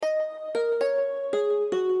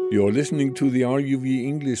You're listening to the RUV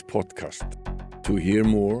English podcast. To hear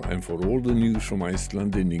more and for all the news from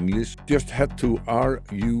Iceland in English, just head to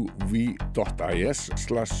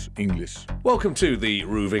ruv.is/English. Welcome to the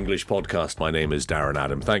RUV English podcast. My name is Darren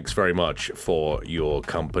Adam. Thanks very much for your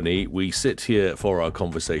company. We sit here for our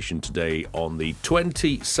conversation today on the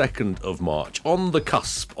 22nd of March, on the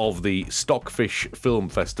cusp of the STOCKFISH Film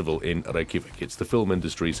Festival in Reykjavik. It's the film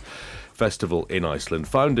industry's festival in Iceland,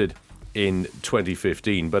 founded in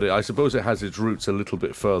 2015, but I suppose it has its roots a little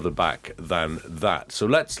bit further back than that. So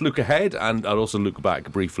let's look ahead, and I'll also look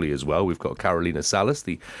back briefly as well. We've got Carolina Salas,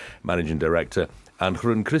 the managing director, and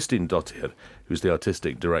Hrun Kristindóttir, who's the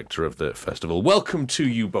artistic director of the festival. Welcome to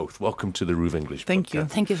you both. Welcome to the RUV English Thank you.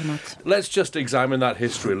 podcast. Thank you so much. Let's just examine that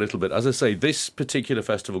history a little bit. As I say, this particular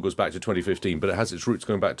festival goes back to 2015, but it has its roots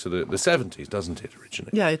going back to the 70s, doesn't it,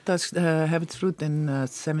 originally? Yeah, it does have its root in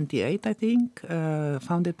 78, I think,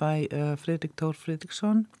 founded by Fredrik Thor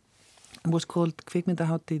Fredriksson. It was called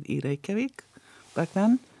Kvikmyndahátíð í Reykjavík back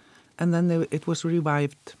then, and then it was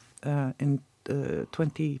revived in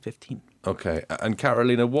 2015. Okay, and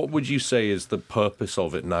Carolina, what would you say is the purpose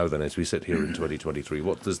of it now then, as we sit here in 2023?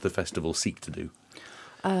 What does the festival seek to do?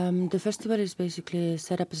 The festival is basically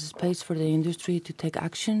set up as a space for the industry to take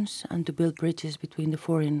actions and to build bridges between the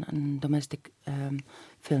foreign and domestic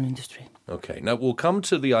film industry. Okay, now we'll come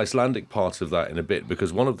to the Icelandic part of that in a bit,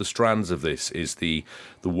 because one of the strands of this is the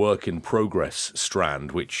work in progress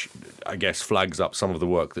strand, which I guess flags up some of the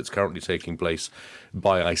work that's currently taking place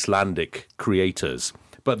by Icelandic creators.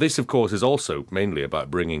 But this, of course, is also mainly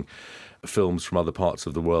about bringing films from other parts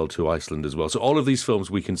of the world to Iceland as well. So all of these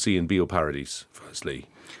films we can see in PARADÍS, firstly.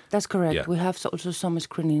 That's correct. Yeah. We have also some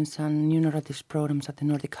screenings and new narratives programs at the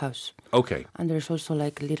Nordic House. Okay. And there's also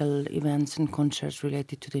like little events and concerts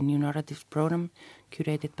related to the new narratives program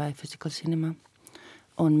curated by Physical Cinema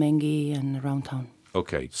on Mengi and around town.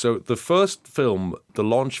 Okay, so the first film, the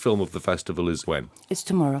launch film of the festival is when? It's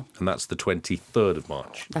tomorrow. And that's the 23rd of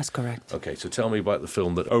March. That's correct. Okay, so tell me about the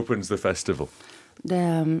film that opens the festival.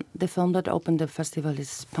 The film that opened the festival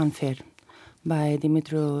is Panfer by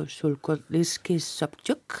Dimitro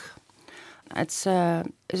Sulkolyskis-Sobchuk. It's a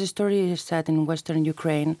story set in western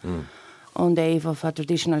Ukraine on the eve of a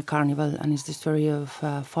traditional carnival, and it's the story of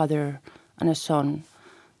a father and a son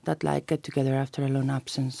that get together after a long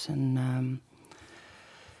absence, and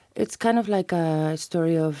it's kind of like a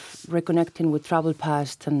story of reconnecting with troubled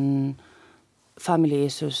past and family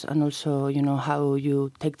issues, and also, how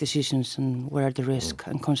you take decisions and what are the risks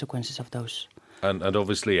and consequences of those. And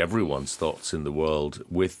obviously everyone's thoughts in the world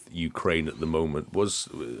with Ukraine at the moment. Was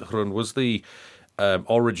the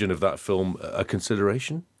origin of that film a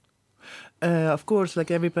consideration? Of course,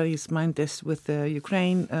 like everybody's mind is with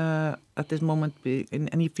Ukraine at this moment, in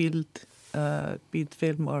any field, be it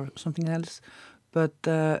film or something else. But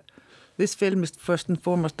this film is first and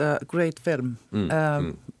foremost a great film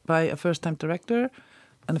by a first-time director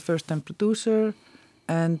and a first-time producer,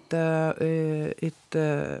 and it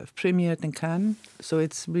premiered in Cannes, so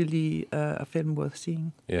it's really a film worth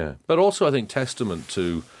seeing. Yeah, but also I think testament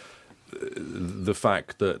to the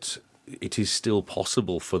fact that it is still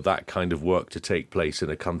possible for that kind of work to take place in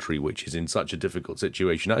a country which is in such a difficult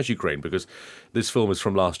situation as Ukraine, because this film is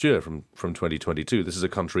from last year, from 2022. This is a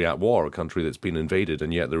country at war, a country that's been invaded,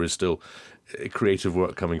 and yet there is still creative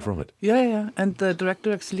work coming from it. Yeah. And the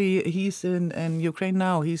director, actually, he's in Ukraine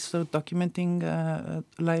now. He's documenting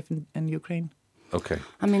life in Ukraine. Okay.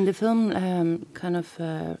 I mean, the film kind of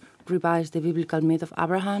revised the biblical myth of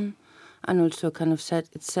Abraham, and also kind of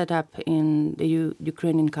set up in the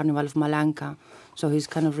Ukrainian Carnival of Malanka. So he's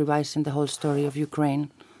kind of revising the whole story of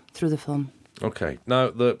Ukraine through the film. Okay.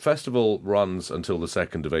 Now, the festival runs until the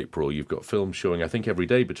 2nd of April. You've got films showing, I think, every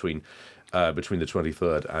day between the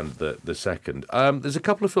 23rd and the 2nd. There's a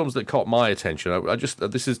couple of films that caught my attention.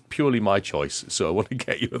 This is purely my choice, so I want to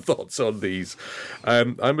get your thoughts on these.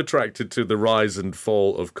 I'm attracted to the rise and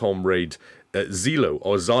fall of Comrade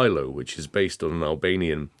Zilo, which is based on an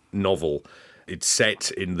Albanian novel. It's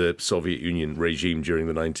set in the Soviet Union regime during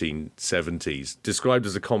the 1970s, described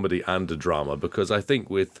as a comedy and a drama, because I think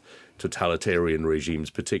with totalitarian regimes,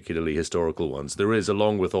 particularly historical ones, there is,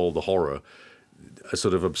 along with all the horror, a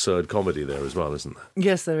sort of absurd comedy there as well, isn't there?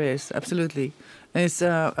 Yes, there is, absolutely. It's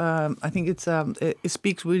I think it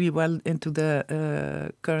speaks really well into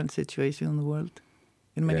the current situation in the world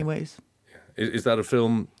in many ways. Yeah. Is that a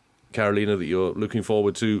film, Carolina, that you're looking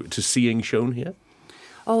forward to seeing shown here?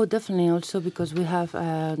 Oh, definitely. Also because we have,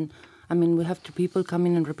 we have two people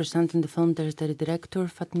coming and representing the film. There's the director,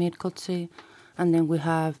 Fatmir Kotze, and then we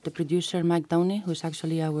have the producer, Mike Downey, who's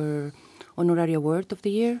actually our honorary award of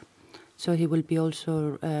the year. So he will be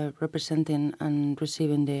also representing and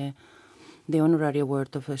receiving the honorary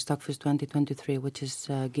award of STOCKFISH 2023, which is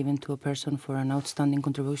given to a person for an outstanding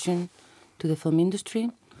contribution to the film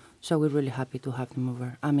industry. So we're really happy to have him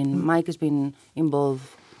over. I mean, Mike has been involved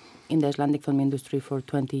in the Icelandic film industry for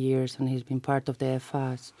 20 years, and he's been part of the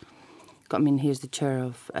EFAs. I mean, he's the chair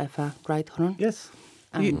of EFA, right, Hrun? Yes,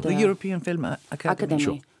 And, the European Film Academy.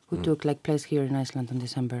 Sure. Who took place here in Iceland in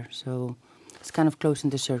December. So it's kind of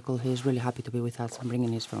closing the circle. He's really happy to be with us and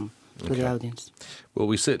bringing his film to the audience. Well,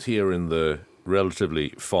 we sit here in the relatively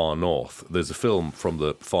far north. There's a film from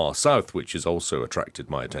the far south which has also attracted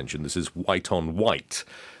my attention. This is White on White,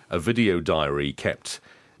 a video diary kept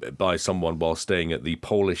by someone while staying at the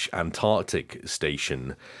Polish Antarctic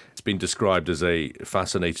station. It's been described as a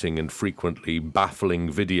fascinating and frequently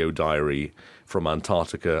baffling video diary from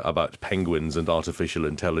Antarctica about penguins and artificial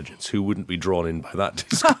intelligence. Who wouldn't be drawn in by that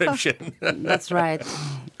description? That's right.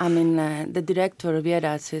 I mean, the director,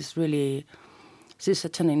 Vieras, she's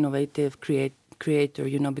such an innovative creator,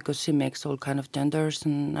 you know, because she makes all kind of genders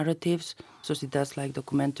and narratives. So she does like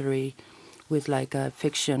documentary with like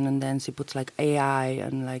fiction, and then she puts like AI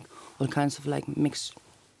and like all kinds of like mixed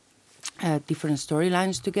different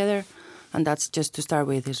storylines together. And that's, just to start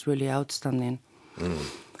with, is really outstanding.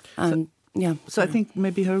 And So I think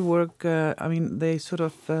maybe her work, I mean, they sort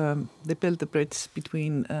of, they build the bridge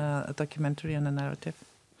between a documentary and a narrative.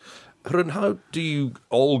 Hrun, how do you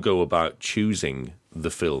all go about choosing the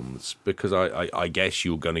films? Because I guess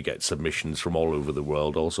you're going to get submissions from all over the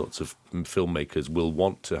world. All sorts of filmmakers will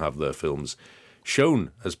want to have their films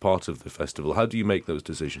shown as part of the festival. How do you make those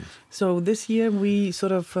decisions? So this year we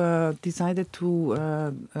sort of decided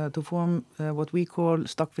to form what we call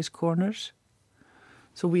Stockfish Corners.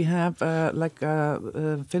 So we have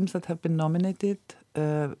films that have been nominated.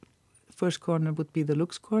 First corner would be the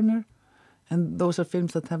Lux Corner. And those are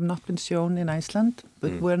films that have not been shown in Iceland,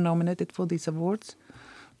 but were nominated for these awards.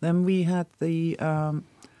 Then we had the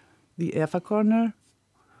EFA Corner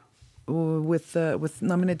with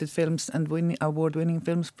nominated films and award-winning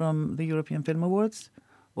films from the European Film Awards,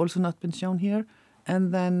 also not been shown here.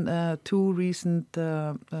 And then 2 recent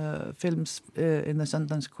films in the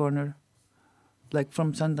Sundance Corner, like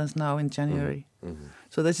from Sundance now in January. Mm-hmm.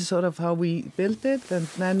 So this is sort of how we built it. And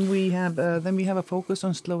then we have a focus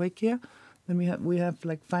on Slovakia. Then we have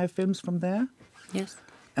like 5 films from there. yes.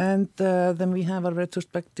 And then we have a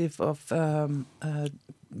retrospective of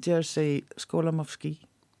Jerzy Skolimowski,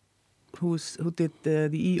 who did the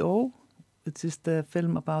EO. It is the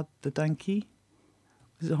film about the donkey.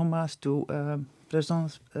 It's a homage to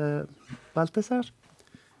Bresson's Balthasar.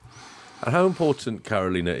 And how important,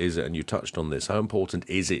 Carolina, is it, and you touched on this, how important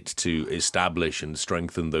is it to establish and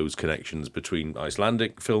strengthen those connections between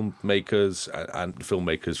Icelandic filmmakers and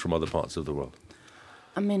filmmakers from other parts of the world?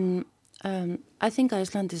 I mean, I think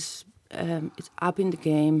Iceland is up in the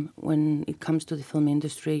game when it comes to the film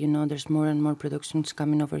industry. You know, there's more and more productions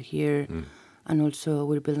coming over here. And also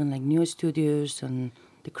we're building like new studios, and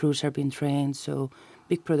the crews are being trained. So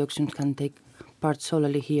big productions can take part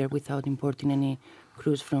solely here without importing any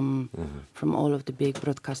crews from all of the big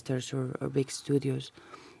broadcasters or big studios.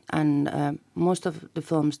 And most of the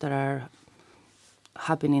films that are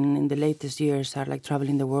happening in the latest years are like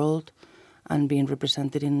traveling the world and being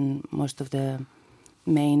represented in most of the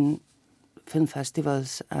main film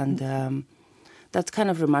festivals. And that's kind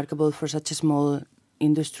of remarkable for such a small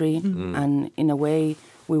industry. And in a way,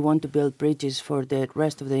 we want to build bridges for the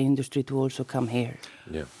rest of the industry to also come here.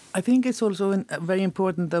 Yeah. I think it's also very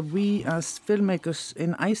important that we as filmmakers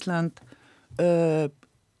in Iceland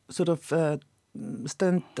sort of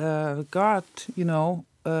stand guard, you know,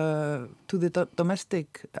 to the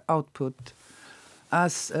domestic output.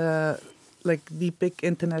 As like the big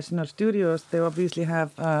international studios, they obviously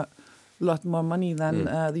have a lot more money than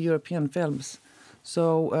the European films.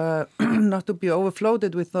 So not to be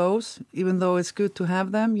overfloated with those, even though it's good to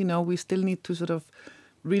have them, you know, we still need to sort of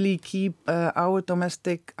really keep our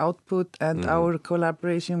domestic output and our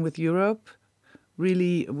collaboration with Europe.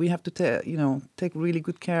 Really, we have to take really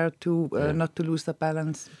good care to not to lose the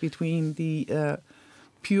balance between the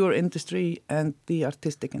pure industry and the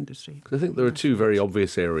artistic industry. I think there are 2 very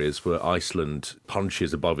obvious areas where Iceland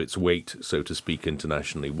punches above its weight, so to speak,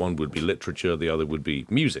 internationally. One would be literature, the other would be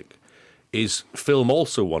music. Is film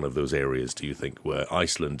also one of those areas, do you think, where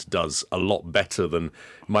Iceland does a lot better than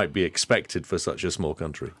might be expected for such a small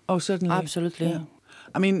country? Oh, certainly. Absolutely. Yeah.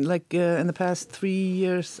 I mean, like in the past 3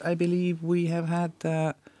 years, I believe we have had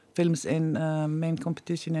films in main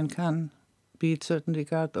competition in Cannes, be it Certain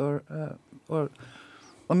Regard or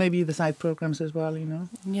maybe the side programs as well, you know.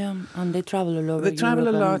 Yeah, and they travel all over They travel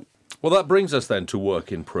Europe a lot. Well, that brings us then to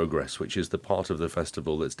Work in Progress, which is the part of the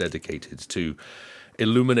festival that's dedicated to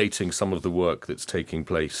illuminating some of the work that's taking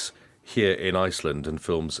place here in Iceland and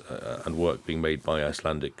films and work being made by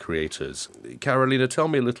Icelandic creators. Carolina, tell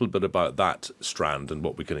me a little bit about that strand and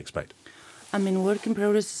what we can expect. I mean, Work in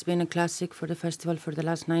Progress has been a classic for the festival for the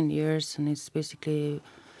last 9 years, and it's basically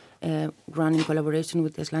run in collaboration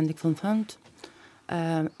with the Icelandic Film Fund.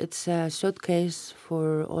 It's a showcase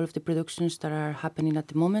for all of the productions that are happening at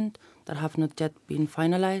the moment that have not yet been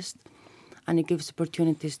finalized, and it gives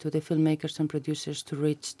opportunities to the filmmakers and producers to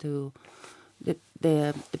reach to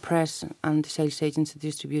the press and the sales agents and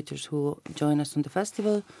distributors who join us on the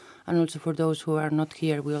festival, and also for those who are not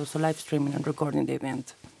here, we also live streaming and recording the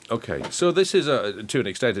event. Okay, so this is, to an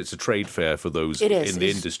extent, it's a trade fair for those in the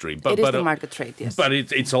industry. It is the market trade, yes. But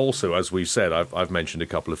it's also, as we've said, I've mentioned a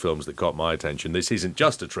couple of films that caught my attention. This isn't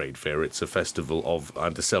just a trade fair, it's a festival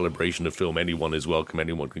and a celebration of film. Anyone is welcome,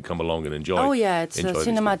 anyone can come along and enjoy. Oh yeah, it's a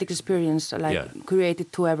cinematic experience,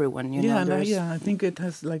 created to everyone, you know. I think it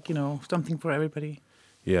has, something for everybody.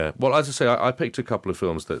 Yeah, well, as I say, I picked a couple of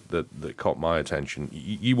films that caught my attention.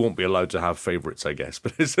 You won't be allowed to have favourites, I guess,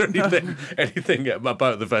 but is there anything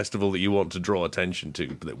about the festival that you want to draw attention to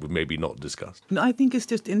that we've maybe not discussed? No, I think it's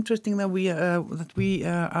just interesting that we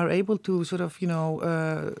are able to sort of,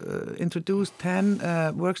 introduce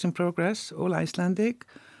 10 works in progress, all Icelandic,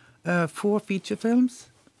 4 feature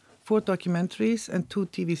films, 4 documentaries, and 2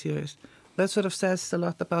 TV series. That sort of says a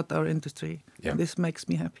lot about our industry. Yeah. This makes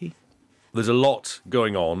me happy. There's a lot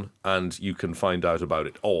going on, and you can find out about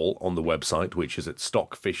it all on the website, which is at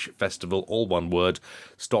Stockfish Festival, all one word,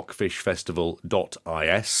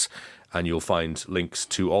 stockfishfestival.is, and you'll find links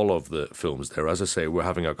to all of the films there. As I say, we're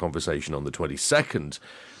having our conversation on the 22nd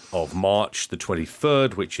of March. The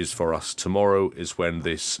 23rd, which is for us tomorrow, is when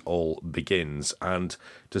this all begins. And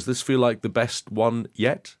does this feel like the best one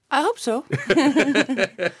yet? I hope so.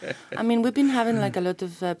 I mean, we've been having a lot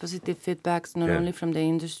of positive feedbacks, not only from the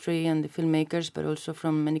industry and the filmmakers, but also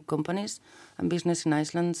from many companies and business in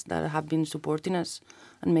Iceland that have been supporting us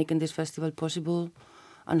and making this festival possible.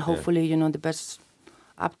 And hopefully, the best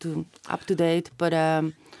up to date. But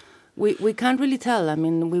we can't really tell. I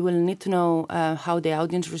mean, we will need to know how the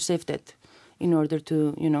audience received it in order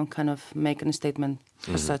to, kind of make a statement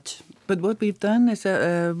as such. But what we've done is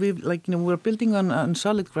we're building on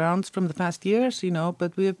solid grounds from the past years,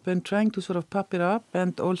 but we have been trying to sort of pop it up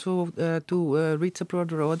and also to reach a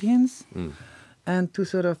broader audience and to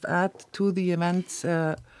sort of add to the events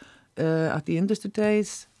at the industry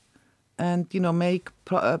days and, make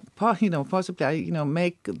possibly,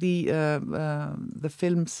 make the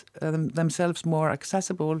films themselves more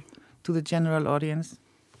accessible to the general audience.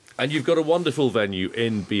 And you've got a wonderful venue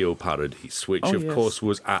in PARADÍS, which, of course,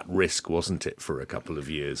 was at risk, wasn't it, for a couple of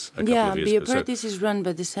years? PARADÍS is run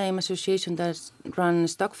by the same association that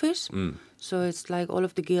runs STOCKFISH. So it's like all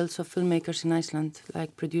of the guilds of filmmakers in Iceland,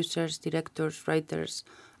 like producers, directors, writers,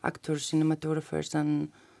 actors, cinematographers,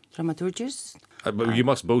 and dramaturgists. But you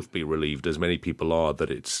must both be relieved, as many people are,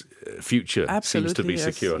 that its future seems to be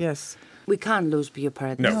secure. Yes. We can't lose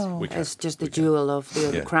PARADÍS. No, we can't. It's just the jewel of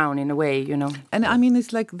the crown in a way, And I mean,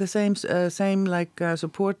 it's like the same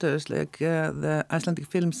supporters, like the Icelandic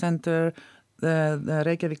Film Center, the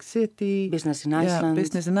REYKJAVÍK'S city, Business in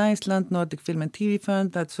Iceland, Nordic Film and TV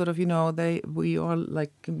Fund. That sort of, we're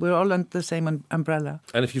all under the same umbrella.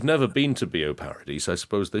 And if you've never been to PARADÍS, I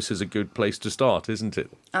suppose this is a good place to start, isn't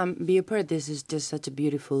it? PARADÍS is just such a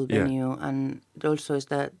beautiful venue, and it also is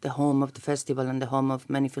the home of the festival and the home of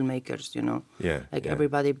many filmmakers.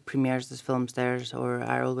 Everybody premieres these films there, or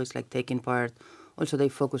are always taking part. Also, they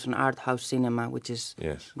focus on art house cinema, which is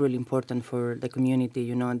really important for the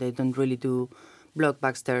community. They don't really do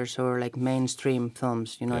blockbusters or mainstream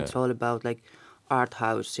films. It's all about art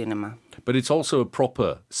house cinema. But it's also a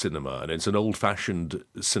proper cinema, and it's an old-fashioned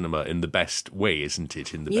cinema in the best way, isn't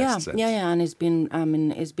it? In the best sense. Yeah, and it's been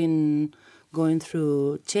going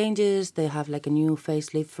through changes. They have a new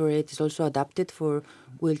facelift for it. It's also adapted for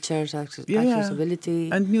wheelchairs,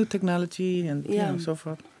 accessibility, and new technology, and so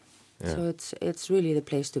forth. Yeah. So it's really the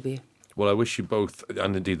place to be. Well, I wish you both,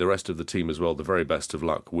 and indeed the rest of the team as well, the very best of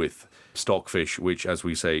luck with Stockfish, which, as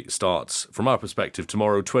we say, starts, from our perspective,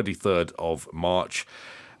 tomorrow, 23rd of March.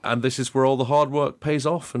 And this is where all the hard work pays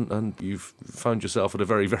off, and you've found yourself at a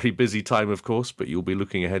very, very busy time, of course, but you'll be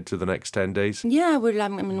looking ahead to the next 10 days. Yeah, we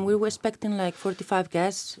were expecting 45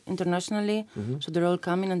 guests internationally, so they're all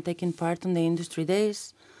coming and taking part in the industry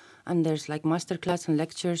days. And there's masterclass and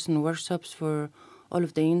lectures and workshops for all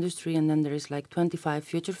of the industry, and then there is 25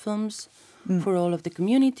 feature films for all of the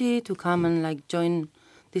community to come and join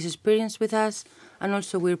this experience with us. And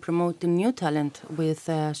also we're promoting new talent with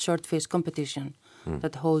a STOCKFISH competition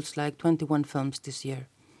that holds like 21 films this year.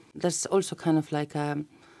 That's also kind of like a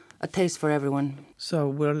taste for everyone. So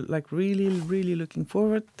we're like really, really looking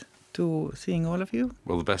forward to seeing all of you.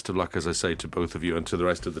 Well, the best of luck, as I say, to both of you and to the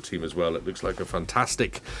rest of the team as well. It looks like a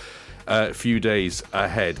fantastic few days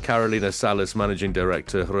ahead. Carolina Salas, Managing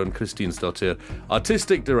Director, Rún Kristinsdóttir,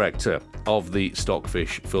 Artistic Director of the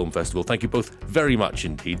STOCKFISH Film Festival. Thank you both very much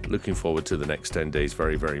indeed. Looking forward to the next 10 days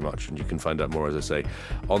very, very much. And you can find out more, as I say,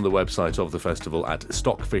 on the website of the festival at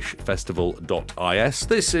stockfishfestival.is.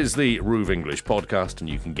 This is the RÚV English podcast, and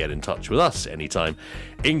you can get in touch with us anytime.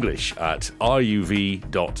 English at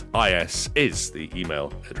ruv.is is the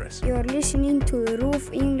email address. You are listening to the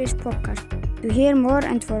RÚV English podcast. To hear more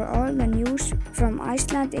and for all the news from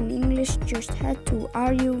Iceland in English, just head to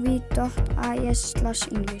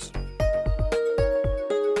ruv.is/English.